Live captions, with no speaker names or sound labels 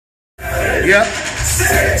Yep.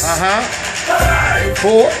 6. 5.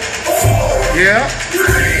 4. 4. Yeah. 3. 2.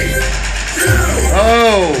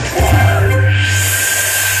 Oh. 1.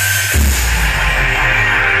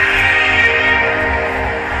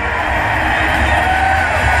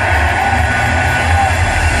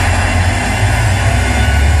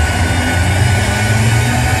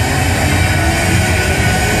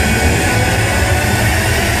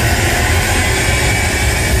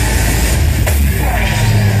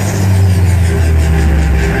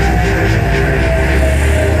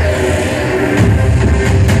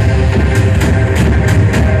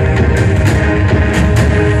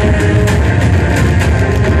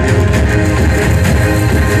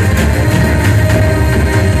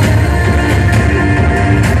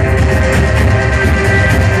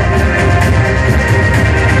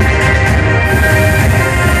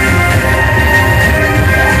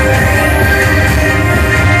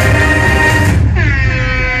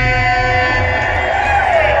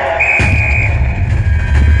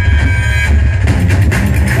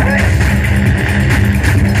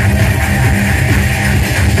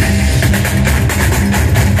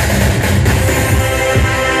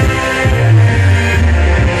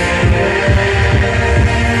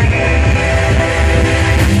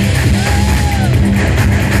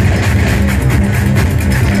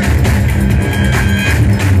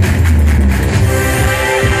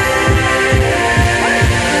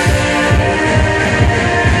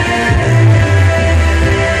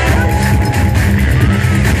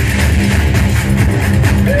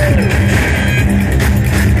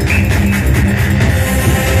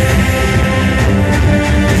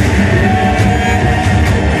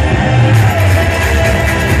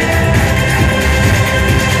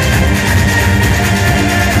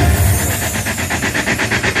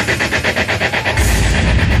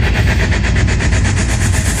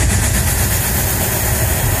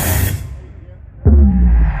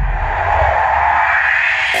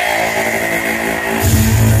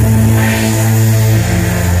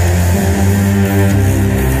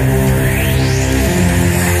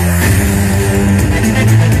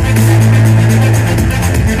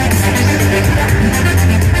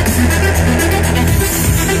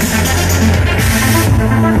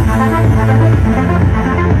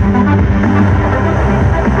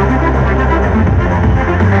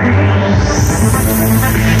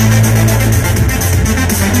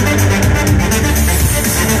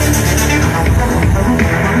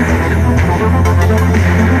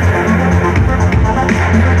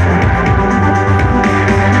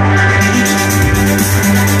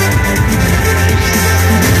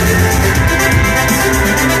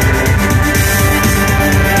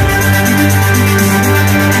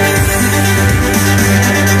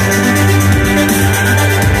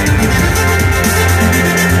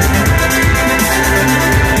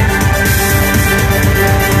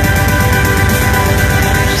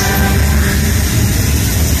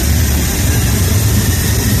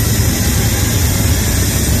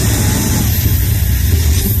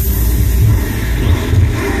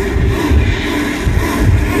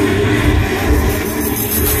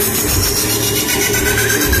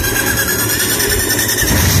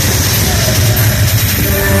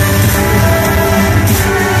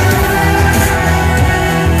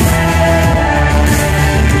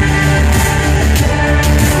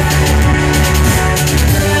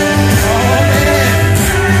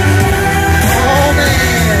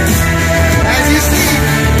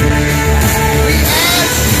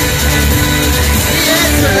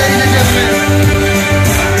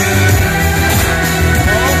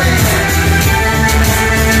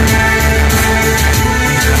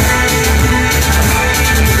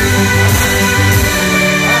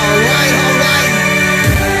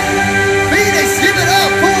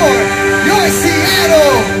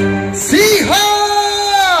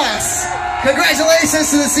 Congratulations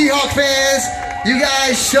to the Seahawk fans. You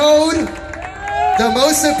guys showed the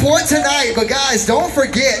most support tonight. But guys, don't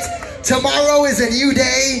forget, tomorrow is a new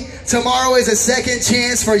day. Tomorrow is a second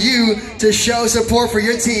chance for you to show support for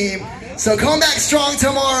your team. So come back strong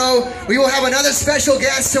tomorrow. We will have another special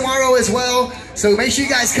guest tomorrow as well. So make sure you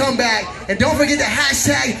guys come back. And don't forget the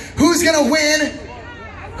hashtag, who's gonna win?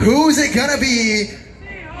 Who's it gonna be?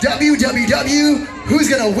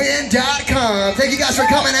 www.who'sgonnawin.com. Thank you guys for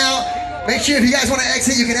coming out. Make sure if you guys want to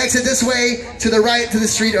exit, you can exit this way, to the right, to the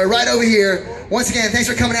street, or right over here. Once again, thanks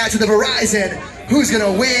for coming out to the Verizon Who's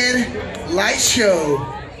Gonna Win Light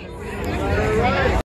Show.